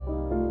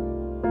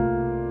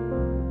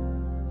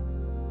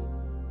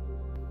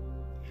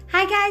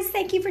Hi guys,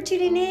 thank you for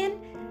tuning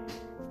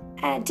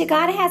in to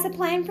God Has a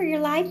Plan for Your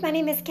Life. My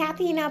name is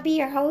Kathy and I'll be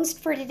your host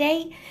for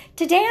today.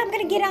 Today I'm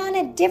going to get on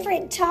a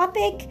different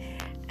topic,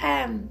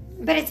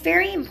 but it's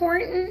very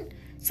important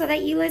so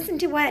that you listen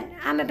to what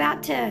I'm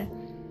about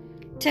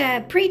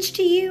to preach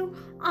to you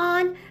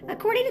on.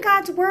 According to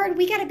God's Word,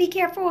 we got to be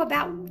careful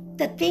about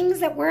the things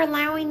that we're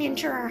allowing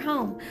into our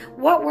home,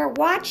 what we're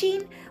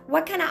watching,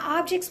 what kind of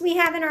objects we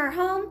have in our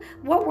home,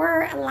 what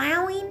we're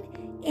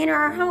allowing in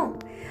our home.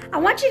 I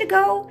want you to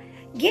go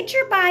get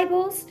your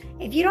Bibles.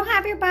 If you don't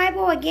have your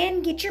Bible,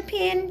 again, get your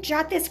pen,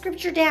 jot this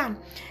scripture down.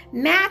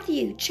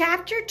 Matthew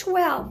chapter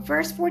 12,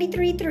 verse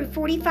 43 through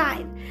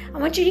 45. I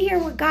want you to hear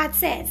what God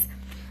says.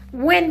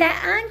 When the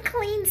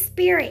unclean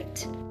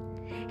spirit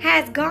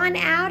has gone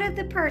out of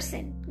the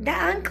person, the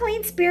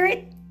unclean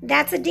spirit,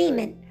 that's a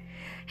demon,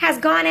 has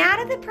gone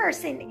out of the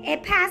person,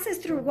 it passes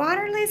through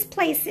waterless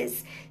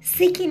places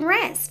seeking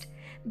rest,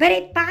 but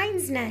it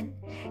finds none.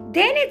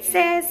 Then it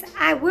says,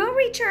 I will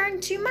return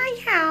to my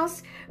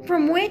house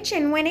from which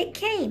and when it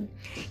came.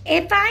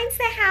 It finds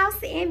the house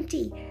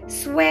empty,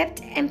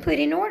 swept, and put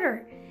in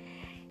order.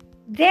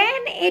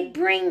 Then it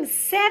brings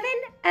 7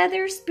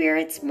 other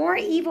spirits more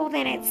evil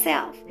than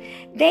itself.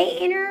 They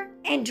enter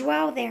and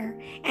dwell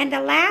there, and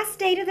the last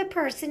state of the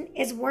person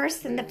is worse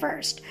than the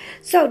first.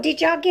 So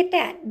did y'all get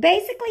that?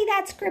 Basically,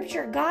 that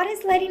scripture, God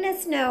is letting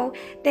us know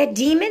that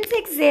demons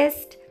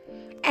exist,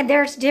 and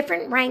there's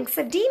different ranks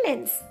of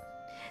demons.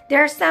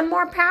 There are some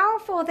more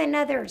powerful than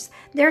others.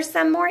 There's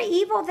some more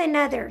evil than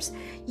others.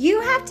 You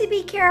have to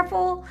be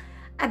careful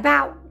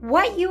about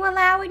what you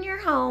allow in your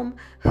home,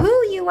 who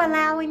you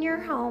allow in your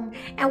home,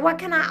 and what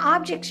kind of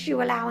objects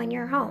you allow in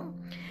your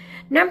home.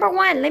 Number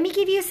 1, let me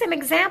give you some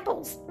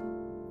examples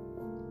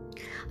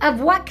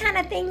of what kind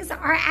of things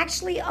are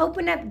actually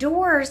open up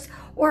doors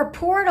or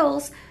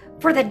portals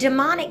for the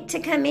demonic to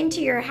come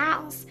into your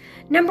house.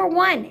 Number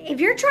 1, if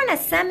you're trying to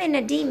summon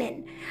a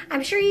demon,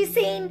 I'm sure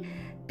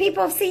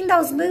people have seen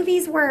those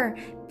movies where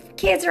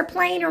kids are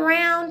playing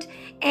around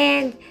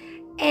and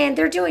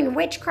they're doing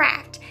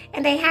witchcraft.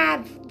 And they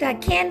have the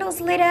candles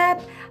lit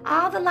up,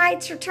 all the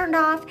lights are turned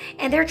off,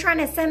 and they're trying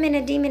to summon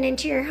a demon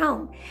into your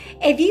home.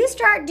 If you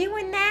start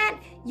doing that,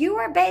 you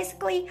are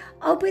basically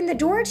opening the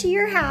door to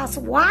your house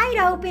wide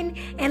open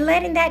and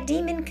letting that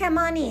demon come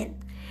on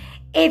in.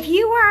 If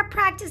you are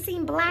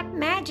practicing black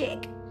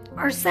magic,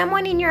 or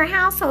someone in your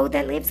household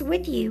that lives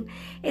with you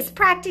is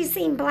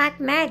practicing black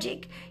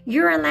magic,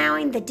 you're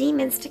allowing the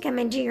demons to come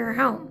into your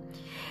home.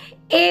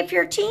 If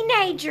your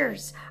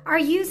teenagers are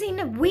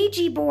using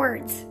Ouija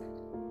boards,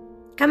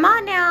 come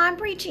on now, I'm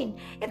preaching.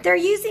 If they're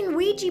using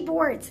Ouija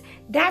boards,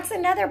 that's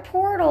another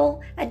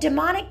portal, a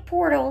demonic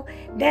portal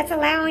that's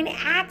allowing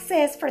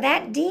access for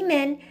that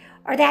demon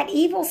or that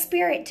evil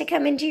spirit to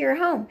come into your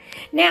home.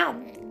 Now,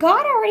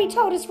 God already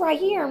told us right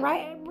here and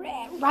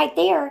right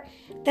there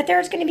that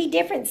there's going to be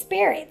different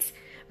spirits.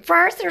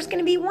 First, there's going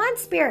to be one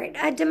spirit,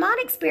 a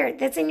demonic spirit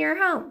that's in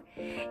your home.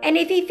 And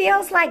if he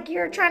feels like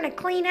you're trying to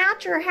clean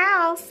out your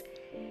house,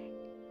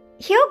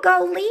 he'll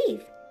go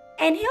leave.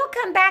 And he'll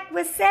come back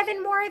with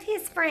 7 more of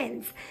his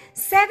friends,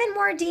 7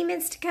 more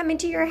demons to come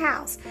into your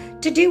house.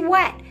 To do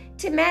what?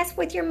 To mess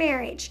with your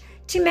marriage,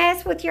 to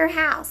mess with your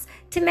house,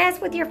 to mess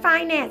with your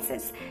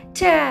finances,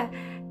 to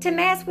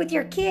mess with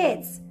your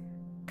kids.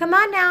 Come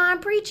on now,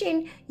 I'm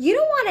preaching. You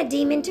don't want a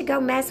demon to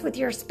go mess with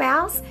your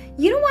spouse.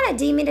 You don't want a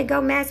demon to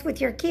go mess with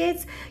your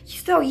kids.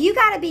 So you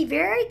got to be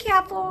very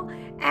careful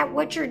at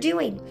what you're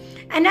doing.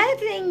 Another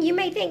thing you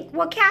may think,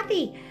 well,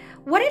 Kathy,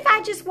 what if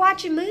I just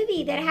watch a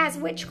movie that has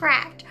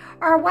witchcraft,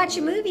 or watch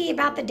a movie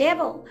about the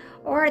devil,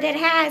 or that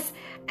has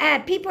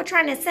people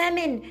trying to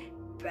summon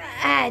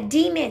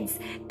demons?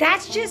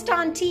 That's just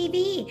on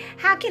TV.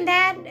 How can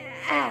that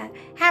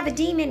have a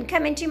demon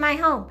come into my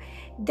home?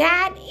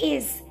 That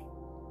is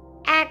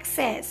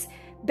access.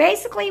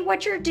 Basically,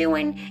 what you're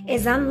doing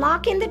is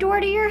unlocking the door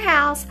to your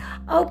house,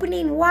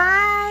 opening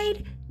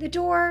wide the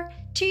door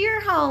to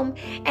your home,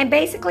 and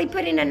basically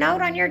putting a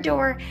note on your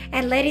door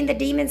and letting the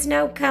demons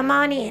know, come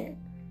on in.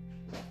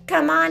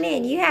 Come on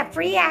in. You have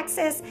free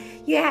access.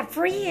 You have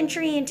free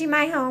entry into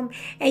my home,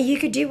 and you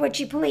could do what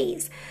you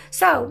please.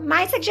 So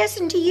my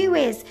suggestion to you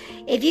is,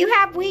 if you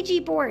have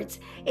Ouija boards,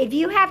 if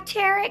you have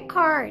tarot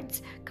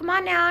cards, come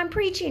on now, I'm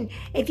preaching.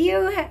 If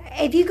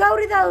you go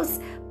to those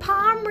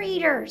palm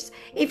readers,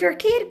 if your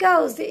kid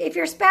goes, if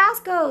your spouse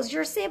goes,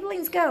 your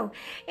siblings go,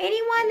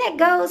 anyone that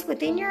goes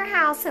within your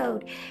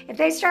household, if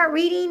they start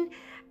reading,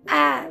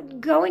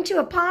 going to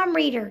a palm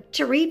reader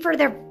to read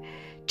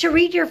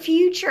your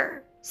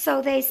future,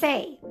 so they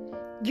say,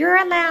 you're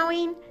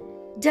allowing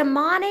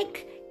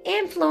demonic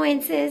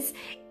influences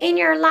in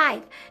your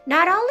life.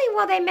 Not only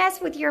will they mess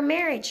with your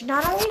marriage,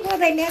 not only will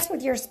they mess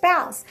with your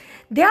spouse,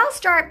 they'll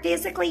start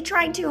physically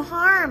trying to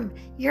harm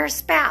your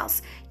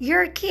spouse,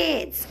 your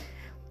kids.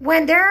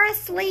 When they're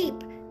asleep,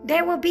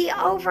 they will be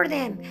over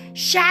them.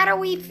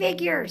 Shadowy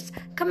figures.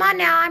 Come on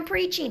now, I'm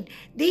preaching.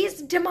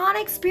 These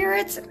demonic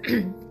spirits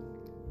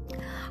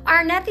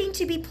are nothing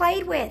to be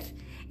played with.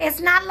 It's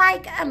not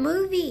like a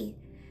movie.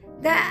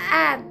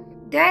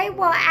 They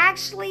will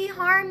actually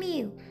harm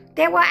you.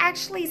 They will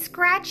actually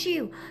scratch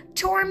you,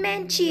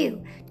 torment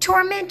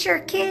your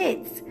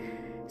kids.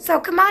 So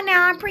come on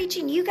now, I'm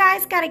preaching. You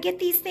guys got to get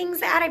these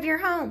things out of your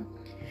home.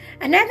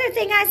 Another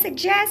thing I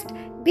suggest,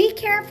 be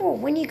careful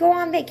when you go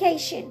on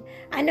vacation.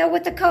 I know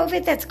with the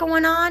COVID that's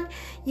going on,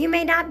 you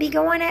may not be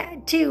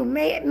going to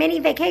many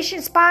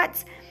vacation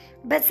spots,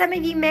 but some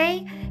of you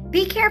may.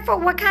 Be careful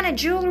what kind of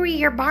jewelry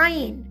you're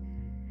buying.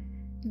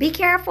 Be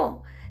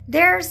careful.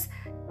 There's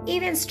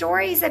even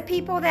stories of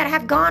people that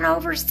have gone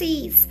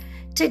overseas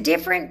to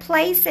different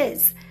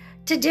places,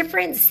 to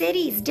different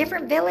cities,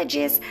 different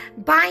villages,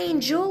 buying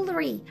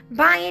jewelry,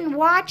 buying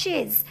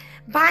watches,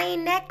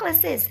 buying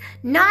necklaces,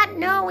 not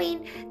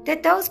knowing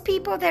that those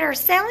people that are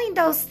selling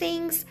those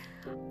things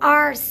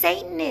are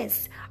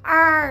Satanists,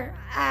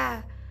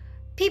 are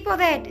people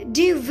that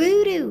do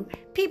voodoo,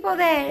 people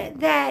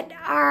that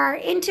are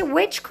into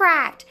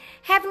witchcraft,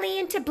 heavily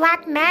into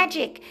black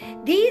magic.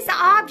 These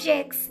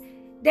objects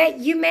that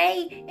you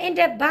may end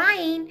up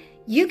buying,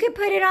 you could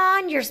put it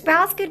on, your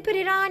spouse could put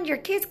it on, your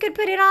kids could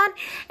put it on,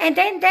 and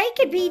then they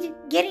could be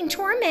getting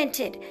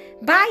tormented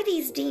by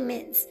these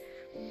demons.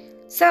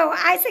 So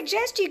I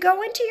suggest you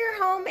go into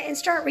your home and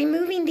start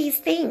removing these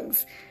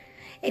things.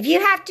 If you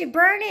have to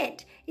burn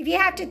it, if you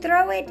have to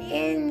throw it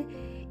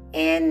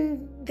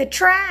in the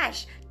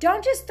trash,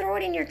 don't just throw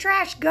it in your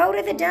trash. Go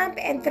to the dump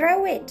and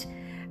throw it.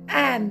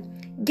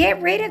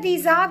 Get rid of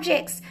these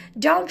objects.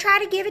 Don't try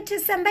to give it to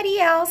somebody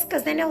else,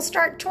 because then they'll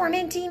start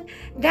tormenting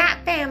that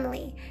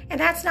family. And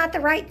that's not the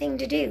right thing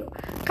to do.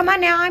 Come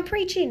on now, I'm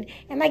preaching.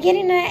 Am I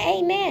getting an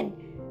amen?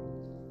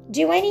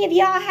 Do any of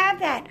y'all have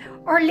that?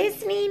 Or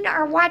listening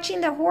or watching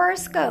the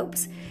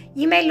horoscopes?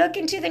 You may look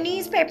into the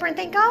newspaper and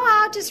think, oh,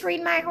 I'll just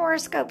read my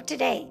horoscope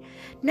today.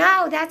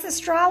 No, that's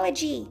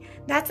astrology.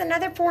 That's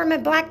another form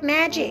of black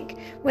magic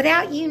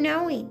without you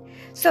knowing.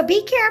 So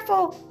be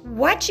careful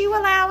what you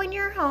allow in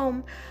your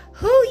home,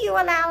 who you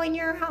allow in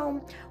your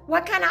home,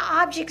 what kind of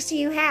objects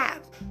you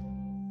have.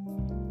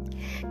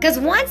 Because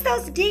once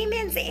those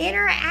demons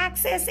enter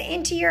access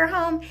into your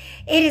home,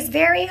 it is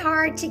very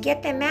hard to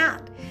get them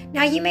out.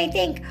 Now you may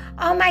think,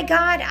 oh my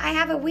God, I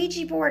have a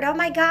Ouija board. Oh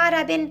my God,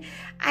 I've been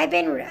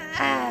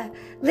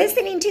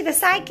listening to the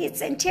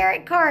psychics and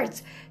tarot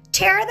cards.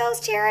 Tear those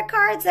tarot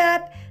cards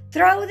up,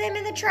 throw them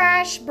in the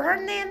trash,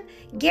 burn them,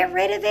 get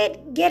rid of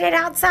it, get it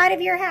outside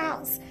of your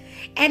house.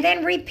 And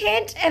then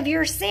repent of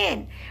your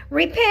sin.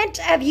 Repent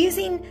of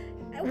using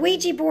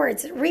Ouija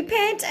boards.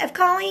 Repent of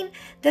calling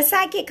the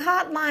psychic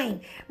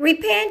hotline.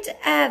 Repent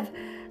of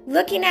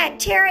looking at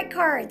tarot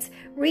cards.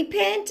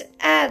 Repent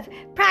of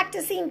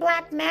practicing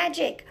black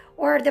magic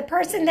or the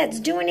person that's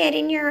doing it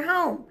in your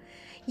home.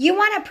 You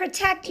want to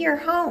protect your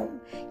home.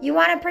 You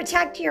want to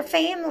protect your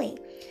family.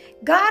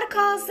 God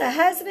calls the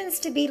husbands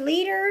to be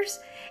leaders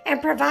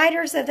and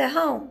providers of the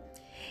home.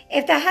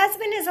 If the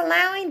husband is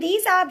allowing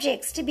these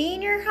objects to be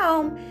in your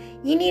home,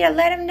 you need to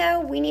let him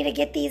know we need to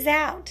get these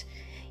out.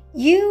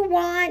 You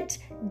want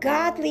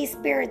godly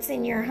spirits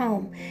in your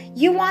home.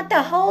 You want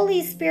the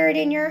Holy Spirit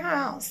in your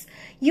house.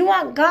 You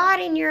want God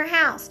in your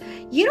house.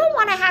 You don't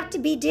want to have to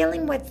be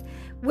dealing with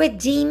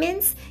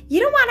demons. You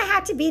don't want to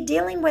have to be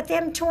dealing with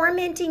them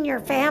tormenting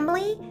your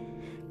family,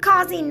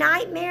 causing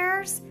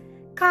nightmares,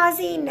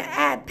 causing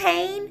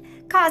pain,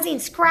 causing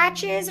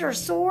scratches or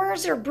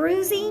sores or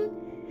bruising.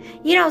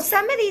 You know,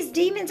 some of these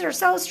demons are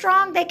so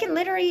strong, they can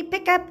literally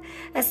pick up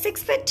a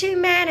 6'2"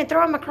 man and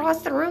throw him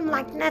across the room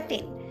like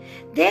nothing.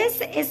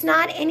 This is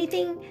not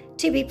anything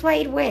to be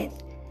played with.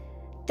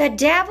 The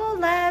devil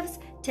loves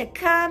to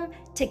come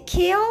to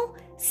kill,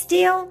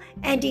 steal,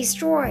 and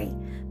destroy.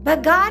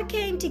 But God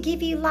came to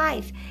give you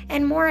life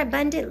and more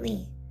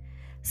abundantly.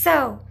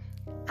 So,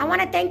 I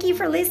want to thank you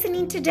for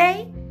listening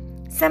today.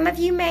 Some of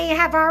you may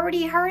have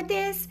already heard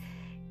this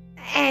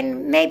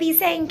and maybe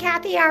saying,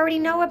 Kathy, I already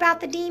know about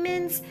the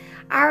demons.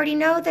 I already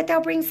know that they'll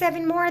bring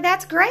 7 more.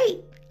 That's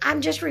great.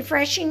 I'm just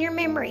refreshing your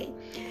memory.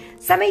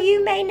 Some of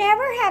you may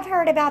never have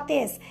heard about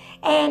this,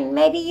 and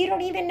maybe you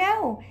don't even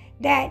know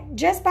that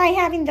just by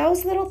having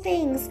those little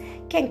things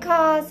can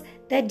cause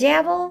the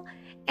devil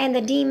and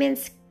the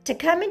demons to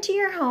come into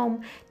your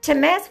home, to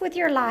mess with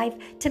your life,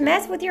 to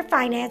mess with your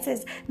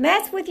finances,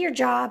 mess with your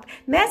job,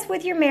 mess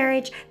with your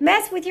marriage,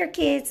 mess with your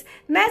kids,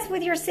 mess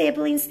with your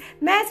siblings,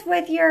 mess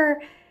with your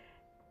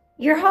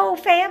whole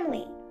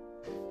family.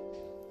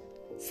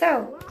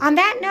 So, on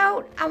that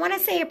note, I want to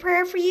say a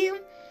prayer for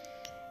you.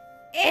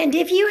 And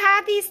if you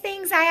have these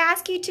things, I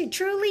ask you to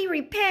truly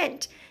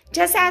repent.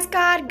 Just ask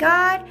God,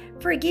 God,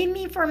 forgive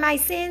me for my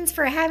sins,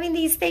 for having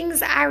these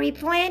things. I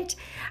repent.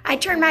 I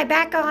turn my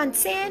back on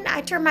sin. I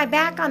turn my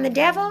back on the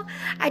devil.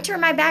 I turn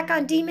my back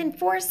on demon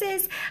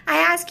forces. I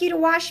ask you to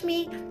wash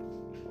me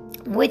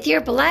with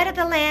your blood of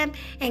the Lamb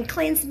and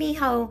cleanse me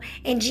whole.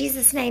 In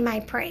Jesus' name I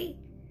pray.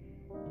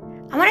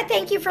 I want to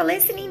thank you for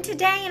listening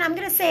today, and I'm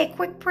going to say a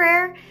quick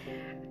prayer.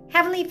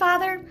 Heavenly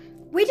Father,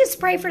 we just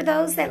pray for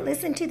those that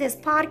listen to this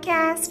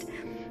podcast,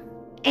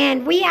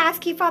 and we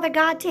ask you, Father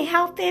God, to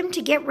help them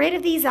to get rid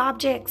of these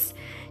objects,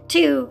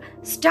 to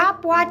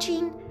stop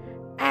watching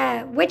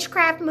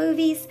witchcraft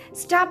movies.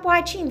 Stop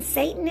watching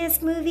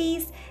Satanist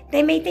movies.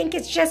 They may think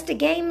it's just a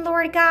game,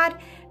 Lord God,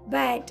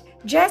 but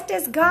just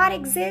as God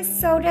exists,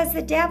 so does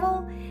the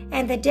devil.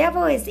 And the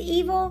devil is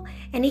evil,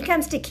 and he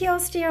comes to kill,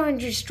 steal, and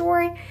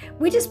destroy.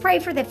 We just pray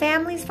for the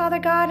families, Father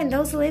God, and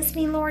those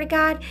listening, Lord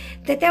God,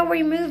 that they'll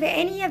remove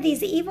any of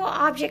these evil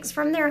objects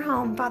from their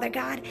home, Father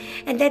God,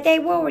 and that they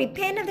will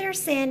repent of their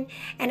sin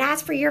and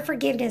ask for your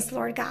forgiveness,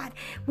 Lord God.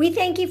 We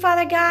thank you,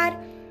 Father God,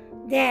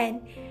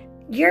 that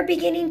you're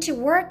beginning to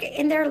work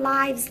in their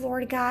lives,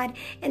 Lord God,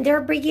 and they're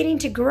beginning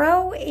to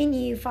grow in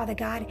you, Father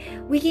God.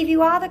 We give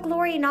you all the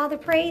glory and all the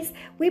praise.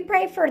 We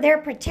pray for their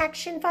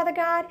protection, Father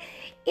God.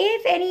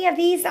 If any of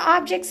these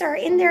objects are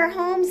in their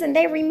homes and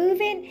they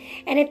remove it,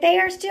 and if they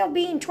are still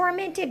being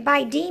tormented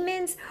by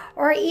demons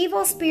or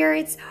evil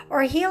spirits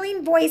or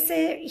hearing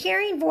voices,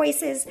 hearing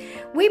voices,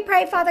 we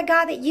pray, Father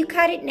God, that you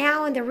cut it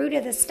now in the root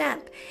of the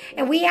stump.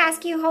 And we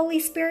ask you,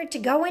 Holy Spirit, to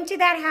go into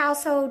that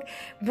household,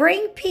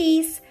 bring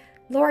peace,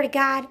 Lord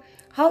God.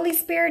 Holy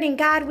Spirit and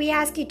God, we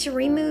ask you to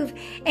remove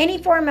any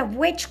form of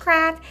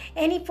witchcraft,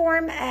 any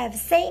form of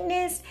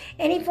Satanist,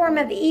 any form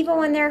of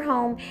evil in their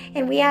home,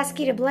 and we ask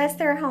you to bless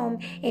their home.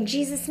 In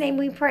Jesus' name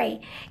we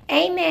pray.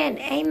 Amen.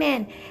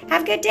 Amen.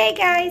 Have a good day,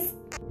 guys.